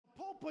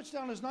puts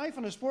down his knife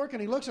and his fork,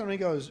 and he looks at him and he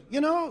goes,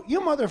 you know,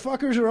 you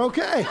motherfuckers are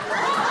okay.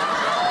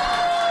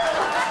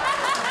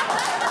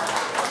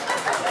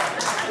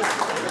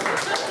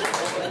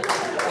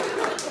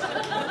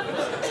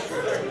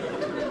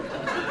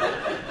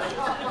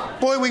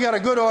 Boy, we got a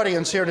good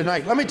audience here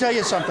tonight. Let me tell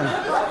you something.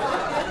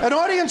 An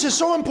audience is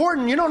so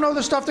important. You don't know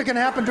the stuff that can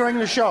happen during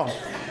the show.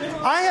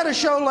 I had a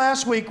show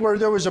last week where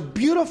there was a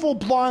beautiful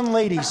blonde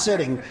lady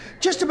sitting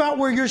just about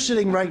where you're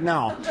sitting right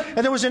now. And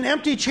there was an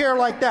empty chair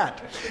like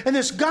that. And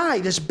this guy,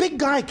 this big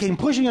guy, came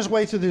pushing his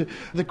way through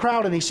the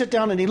crowd, and he sat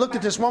down and he looked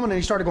at this woman and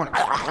he started going...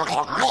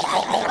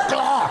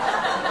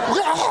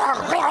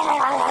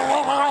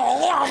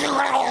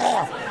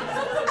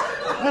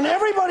 And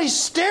everybody's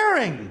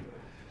staring.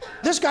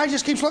 This guy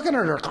just keeps looking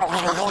at her.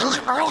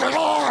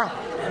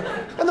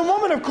 And the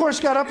woman, of course,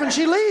 got up and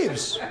she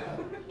leaves.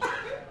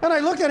 And I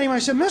looked at him and I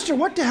said, Mister,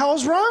 what the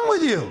hell's wrong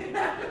with you?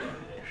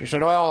 She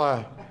said,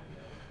 well,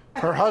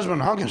 her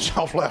husband hung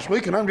himself last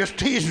week and I'm just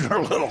teasing her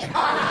a little.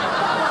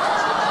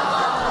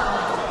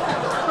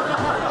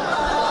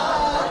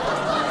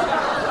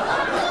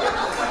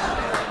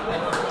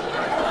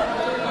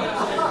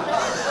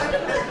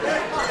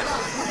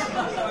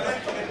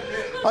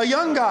 A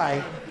young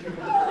guy,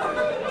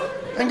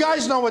 and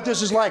guys know what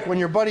this is like when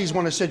your buddies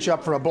want to sit you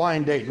up for a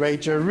blind date,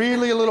 right? You're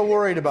really a little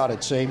worried about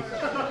it, see?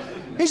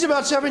 He's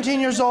about 17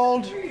 years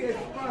old.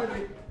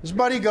 His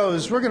buddy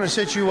goes, we're going to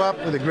sit you up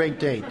with a great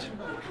date.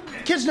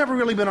 Kid's never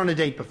really been on a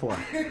date before.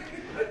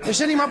 They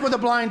set him up with a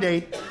blind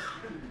date,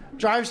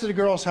 drives to the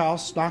girl's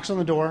house, knocks on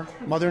the door.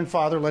 Mother and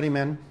father let him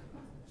in.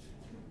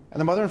 And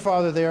the mother and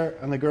father are there,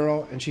 and the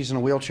girl, and she's in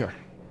a wheelchair.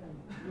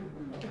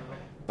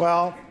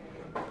 Well,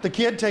 the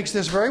kid takes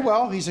this very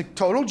well. He's a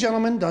total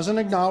gentleman, doesn't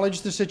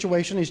acknowledge the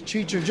situation. He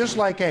treats her just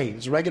like, hey,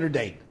 it's a regular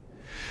date.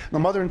 The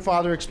mother and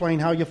father explain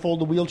how you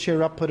fold the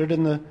wheelchair up, put it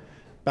in the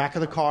back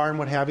of the car and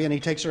what have you, and he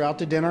takes her out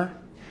to dinner,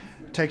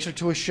 takes her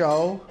to a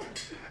show,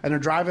 and they're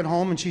driving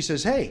home, and she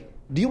says, hey,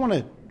 do you want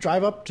to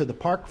drive up to the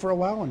park for a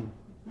while and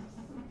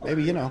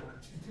maybe, you know,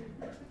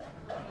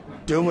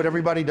 do what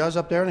everybody does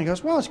up there? And he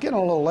goes, well, it's getting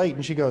a little late.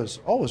 And she goes,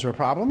 oh, is there a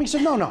problem? He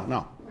said,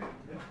 no.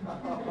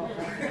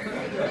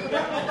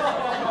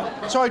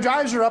 So he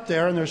drives her up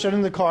there, and they're sitting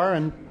in the car,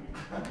 and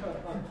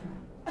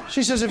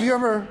she says, have you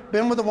ever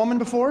been with a woman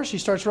before? She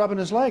starts rubbing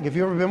his leg. Have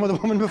you ever been with a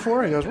woman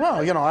before? He goes,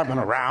 well, you know, I've been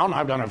around.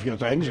 I've done a few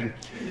things. And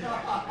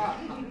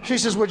she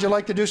says, would you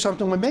like to do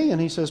something with me?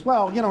 And he says,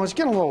 well, you know, it's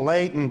getting a little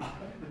late. And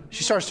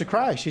she starts to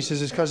cry. She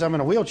says, it's because I'm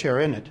in a wheelchair,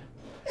 isn't it?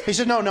 He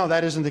said, no,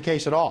 that isn't the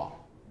case at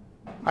all.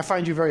 I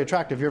find you very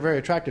attractive. You're very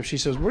attractive. She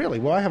says, really?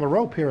 Well, I have a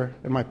rope here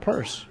in my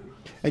purse.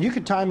 And you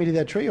could tie me to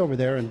that tree over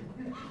there. And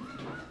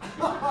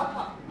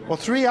well,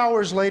 3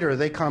 hours later,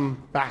 they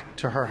come back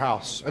to her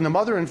house. And the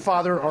mother and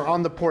father are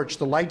on the porch.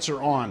 The lights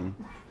are on.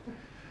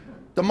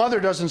 The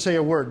mother doesn't say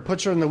a word,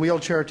 puts her in the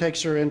wheelchair,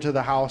 takes her into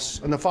the house.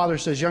 And the father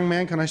says, young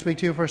man, can I speak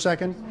to you for a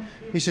second?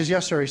 He says,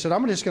 yes, sir. He said,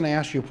 I'm just going to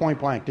ask you point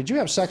blank. Did you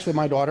have sex with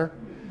my daughter?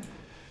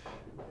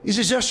 He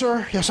says, yes,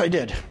 sir. Yes, I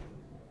did.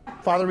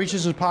 Father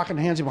reaches in his pocket and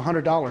hands him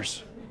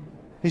 $100.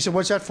 He said,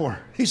 what's that for?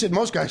 He said,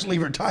 most guys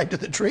leave her tied to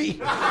the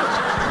tree.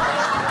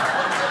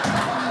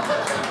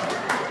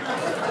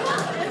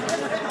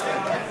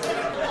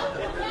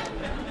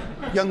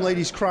 Young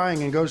lady's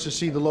crying and goes to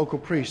see the local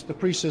priest. The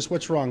priest says,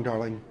 what's wrong,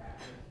 darling?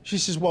 She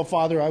says, well,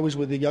 Father, I was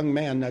with a young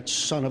man, that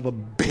son of a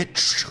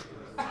bitch.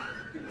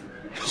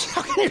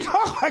 How can you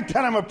talk like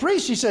that? I'm a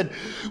priest. She said,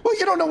 well,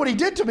 you don't know what he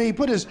did to me. He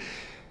put his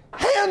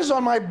hands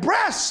on my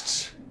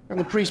breast. And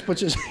the priest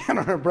puts his hand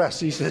on her breast.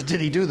 He says,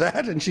 did he do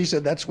that? And she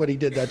said, that's what he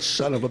did, that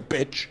son of a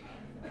bitch.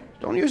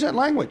 Don't use that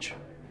language.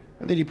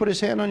 And did he put his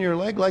hand on your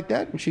leg like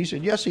that? And she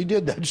said, yes, he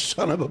did, that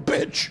son of a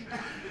bitch.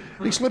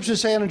 He slips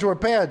his hand into her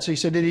pads. He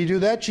said, did he do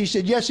that? She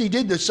said, yes, he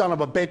did, the son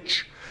of a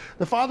bitch.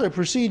 The father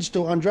proceeds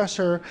to undress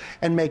her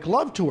and make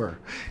love to her.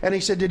 And he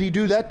said, did he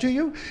do that to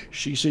you?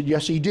 She said,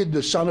 yes, he did,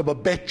 the son of a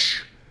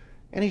bitch.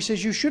 And he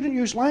says, you shouldn't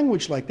use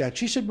language like that.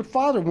 She said, but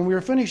Father, when we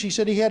were finished, he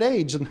said he had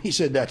AIDS. And he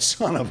said, that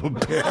son of a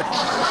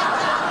bitch.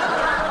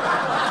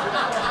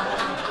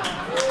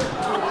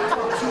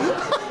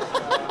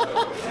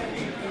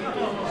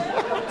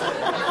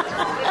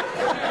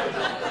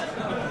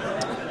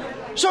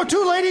 So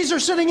two ladies are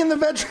sitting in the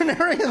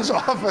veterinarian's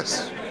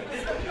office.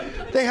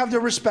 They have their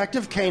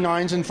respective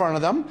canines in front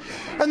of them.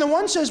 And the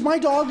one says, my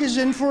dog is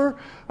in for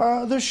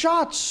the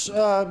shots.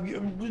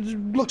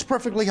 Looks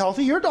perfectly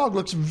healthy. Your dog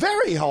looks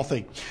very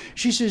healthy.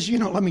 She says, you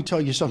know, let me tell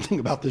you something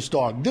about this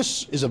dog.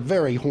 This is a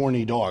very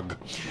horny dog.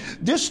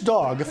 This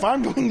dog, if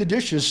I'm doing the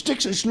dishes,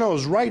 sticks its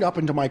nose right up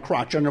into my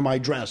crotch under my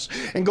dress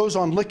and goes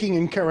on licking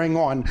and carrying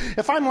on.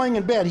 If I'm laying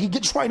in bed, he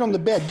gets right on the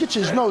bed, gets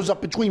his nose up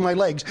between my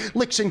legs,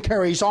 licks and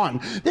carries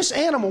on. This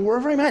animal,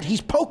 wherever I'm at, he's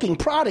poking,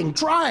 prodding,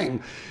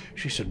 trying.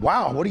 She said,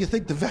 wow, what do you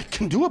think the vet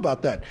can do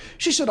about that?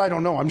 She said, I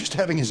don't know. I'm just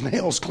having his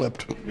nails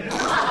clipped.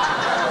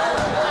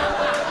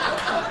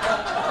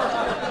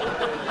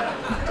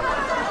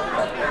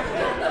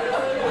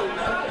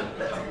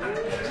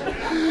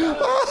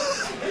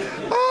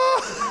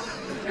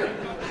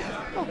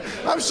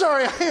 I'm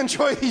sorry, I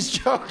enjoy these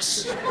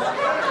jokes.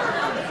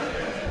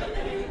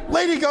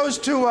 Lady goes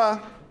to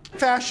a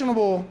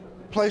fashionable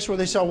place where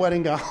they sell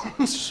wedding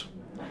gowns.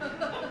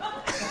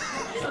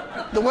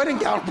 The wedding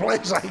gown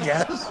place, I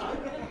guess.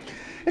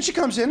 And she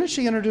comes in and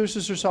she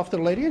introduces herself to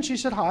the lady and she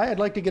said, "Hi, I'd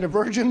like to get a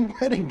virgin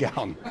wedding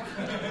gown."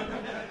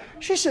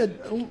 She said,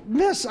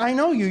 "Miss, I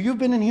know you. You've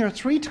been in here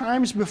 3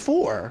 times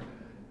before.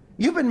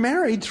 You've been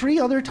married 3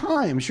 other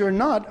times. You're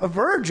not a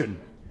virgin."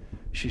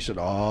 She said,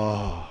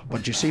 "Oh,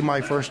 but you see,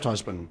 my first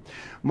husband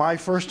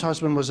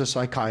was a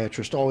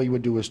psychiatrist. All he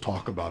would do is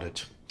talk about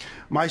it.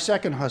 My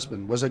second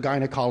husband was a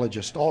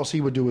gynecologist. All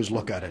he would do is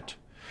look at it.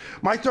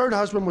 My third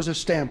husband was a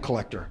stamp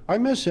collector. I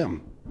miss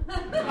him."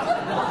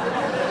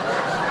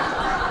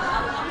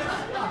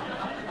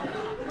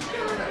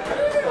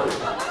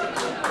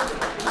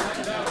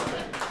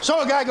 So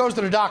a guy goes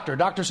to the doctor.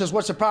 Doctor says,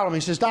 "What's the problem?"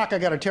 He says, "Doc, I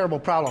got a terrible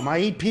problem. I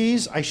eat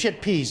peas, I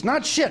shit peas."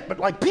 Not shit, but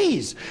like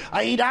peas.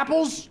 "I eat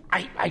apples,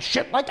 I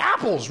shit like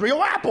apples,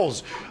 real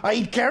apples. I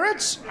eat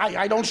carrots,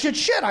 I don't shit,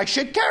 I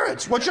shit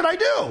carrots. What should I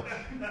do?"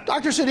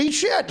 Doctor said, "Eat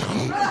shit."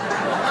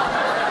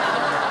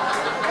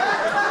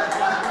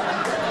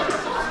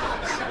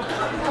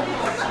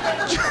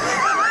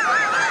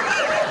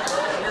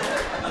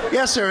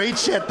 Yes, sir, eat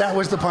shit. That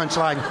was the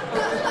punchline.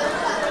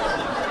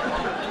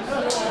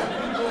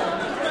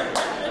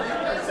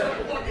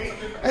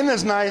 Isn't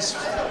this nice?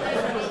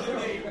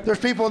 There's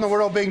people in the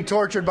world being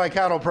tortured by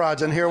cattle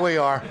prods, and here we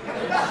are.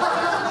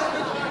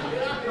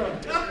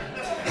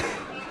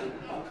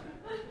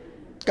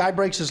 Guy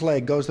breaks his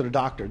leg, goes to the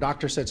doctor.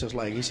 Doctor sets his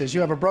leg. He says,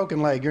 "You have a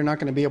broken leg. You're not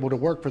going to be able to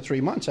work for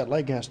 3 months. That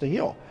leg has to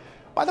heal.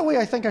 By the way,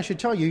 I think I should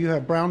tell you, you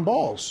have brown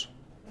balls."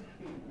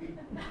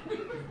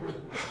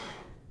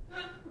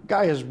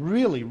 Guy is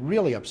really,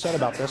 really upset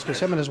about this because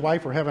him and his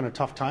wife are having a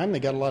tough time. They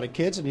got a lot of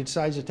kids, and he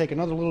decides to take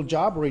another little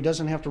job where he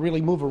doesn't have to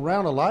really move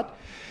around a lot.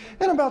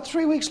 And about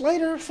 3 weeks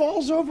later,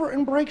 falls over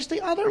and breaks the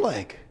other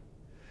leg.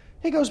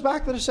 He goes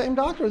back to the same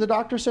doctor. The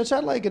doctor sets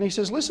that leg, and he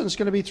says, "Listen, it's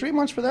going to be 3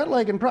 months for that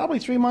leg and probably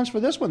 3 months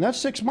for this one. That's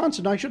 6 months,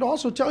 and I should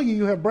also tell you,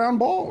 you have brown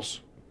balls."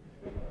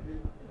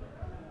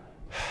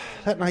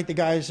 That night, the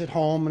guy's at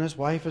home, and his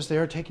wife is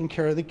there taking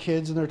care of the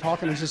kids, and they're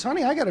talking. He says,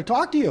 "Honey, I got to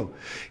talk to you.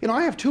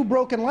 I have 2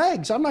 broken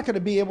legs. I'm not going to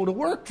be able to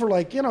work for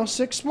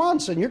 6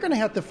 months, and you're going to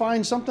have to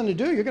find something to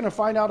do. You're going to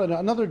find out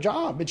another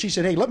job." And she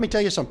said, "Hey, let me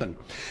tell you something.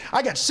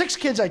 I got 6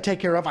 kids I take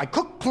care of. I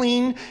cook,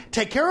 clean,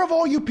 take care of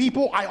all you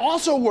people. I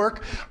also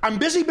work. I'm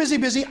busy, busy,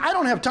 busy. I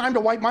don't have time to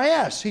wipe my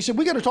ass." He said,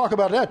 "We got to talk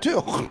about that,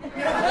 too."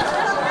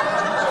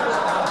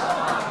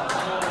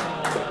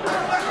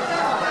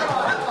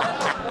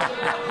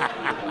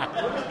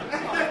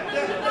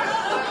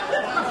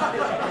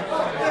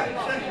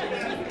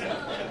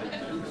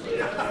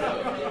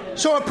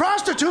 So a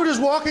prostitute is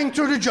walking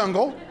through the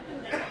jungle,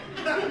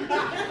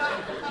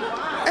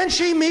 and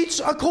she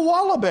meets a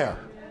koala bear.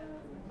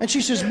 And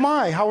she says,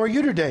 "My, how are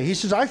you today?" He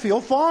says, "I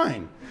feel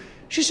fine."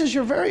 She says,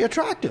 "You're very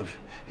attractive."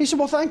 He said,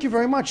 "Well, thank you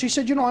very much." She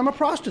said, "I'm a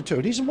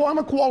prostitute." He said, "Well, I'm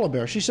a koala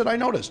bear." She said, "I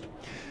noticed."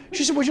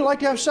 She said, "Would you like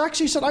to have sex?"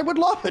 He said, "I would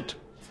love it."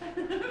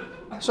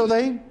 So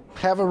they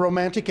have a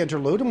romantic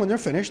interlude, and when they're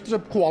finished, the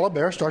koala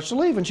bear starts to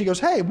leave. And she goes,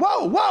 "Hey,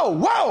 whoa, whoa,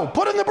 whoa,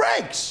 put in the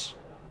brakes.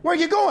 Where are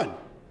you going?"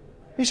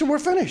 He said, "We're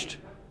finished."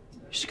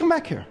 She said, "Come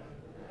back here.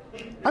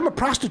 I'm a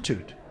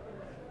prostitute.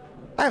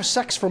 I have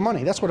sex for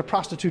money. That's what a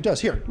prostitute does.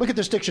 Here, look at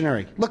this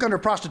dictionary. Look under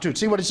prostitute.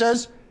 See what it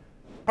says?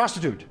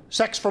 Prostitute,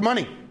 sex for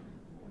money." And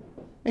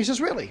he says,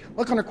 "Really?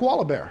 Look under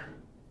koala bear."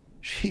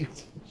 She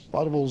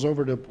waddles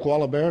over to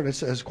koala bear, and it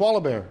says,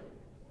 "Koala bear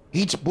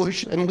eats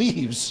bush and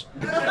leaves."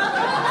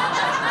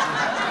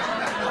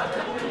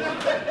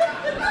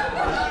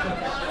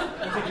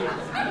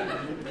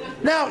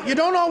 Now, you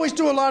don't always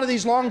do a lot of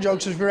these long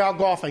jokes if you're out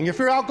golfing. If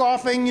you're out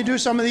golfing, you do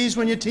some of these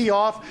when you tee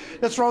off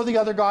to throw the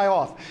other guy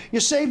off. You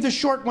save the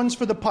short ones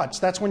for the putts.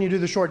 That's when you do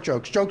the short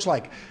jokes. Jokes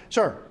like,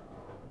 "Sir,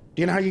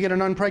 do you know how you get a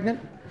nun pregnant?"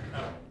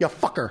 "You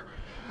fucker."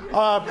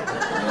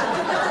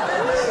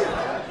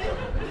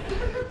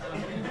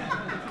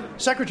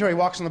 Secretary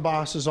walks in the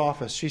boss's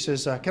office. She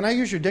says, "Can I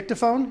use your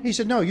dictaphone?" He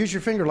said, "No, use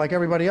your finger like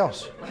everybody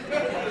else."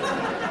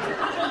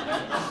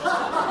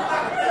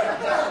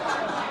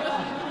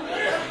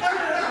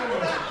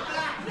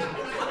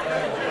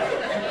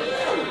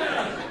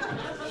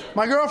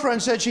 My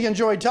girlfriend said she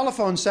enjoyed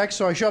telephone sex,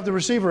 so I shoved the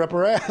receiver up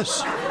her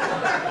ass.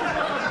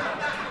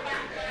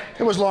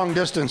 It was long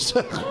distance.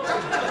 Guy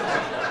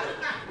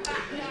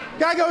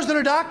goes to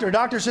the doctor.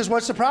 Doctor says,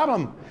 "What's the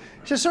problem?"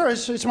 He says, "Sir,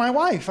 it's my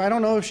wife. I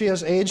don't know if she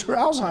has AIDS or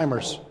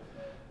Alzheimer's."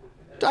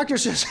 Doctor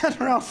says, "Send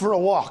her out for a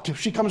walk. If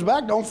she comes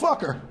back, don't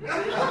fuck her."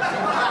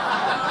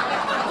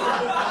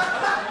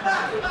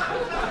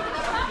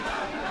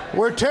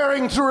 We're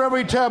tearing through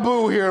every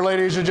taboo here,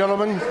 ladies and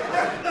gentlemen.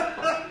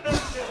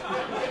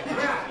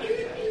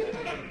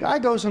 Guy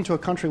goes into a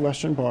country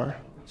western bar,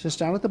 sits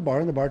down at the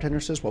bar, and the bartender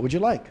says, "What would you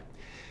like?"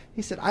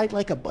 He said, "I'd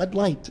like a Bud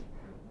Light."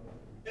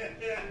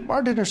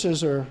 Bartender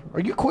says, Are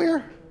you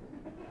queer?"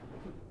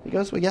 He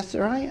goes, "Well, yes,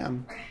 sir, I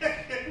am."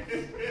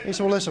 He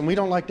said, "Well, listen, we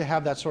don't like to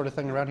have that sort of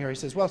thing around here." He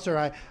says, "Well, sir,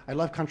 I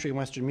love country and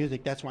western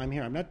music. That's why I'm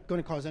here. I'm not going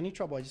to cause any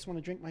trouble. I just want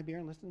to drink my beer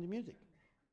and listen to music."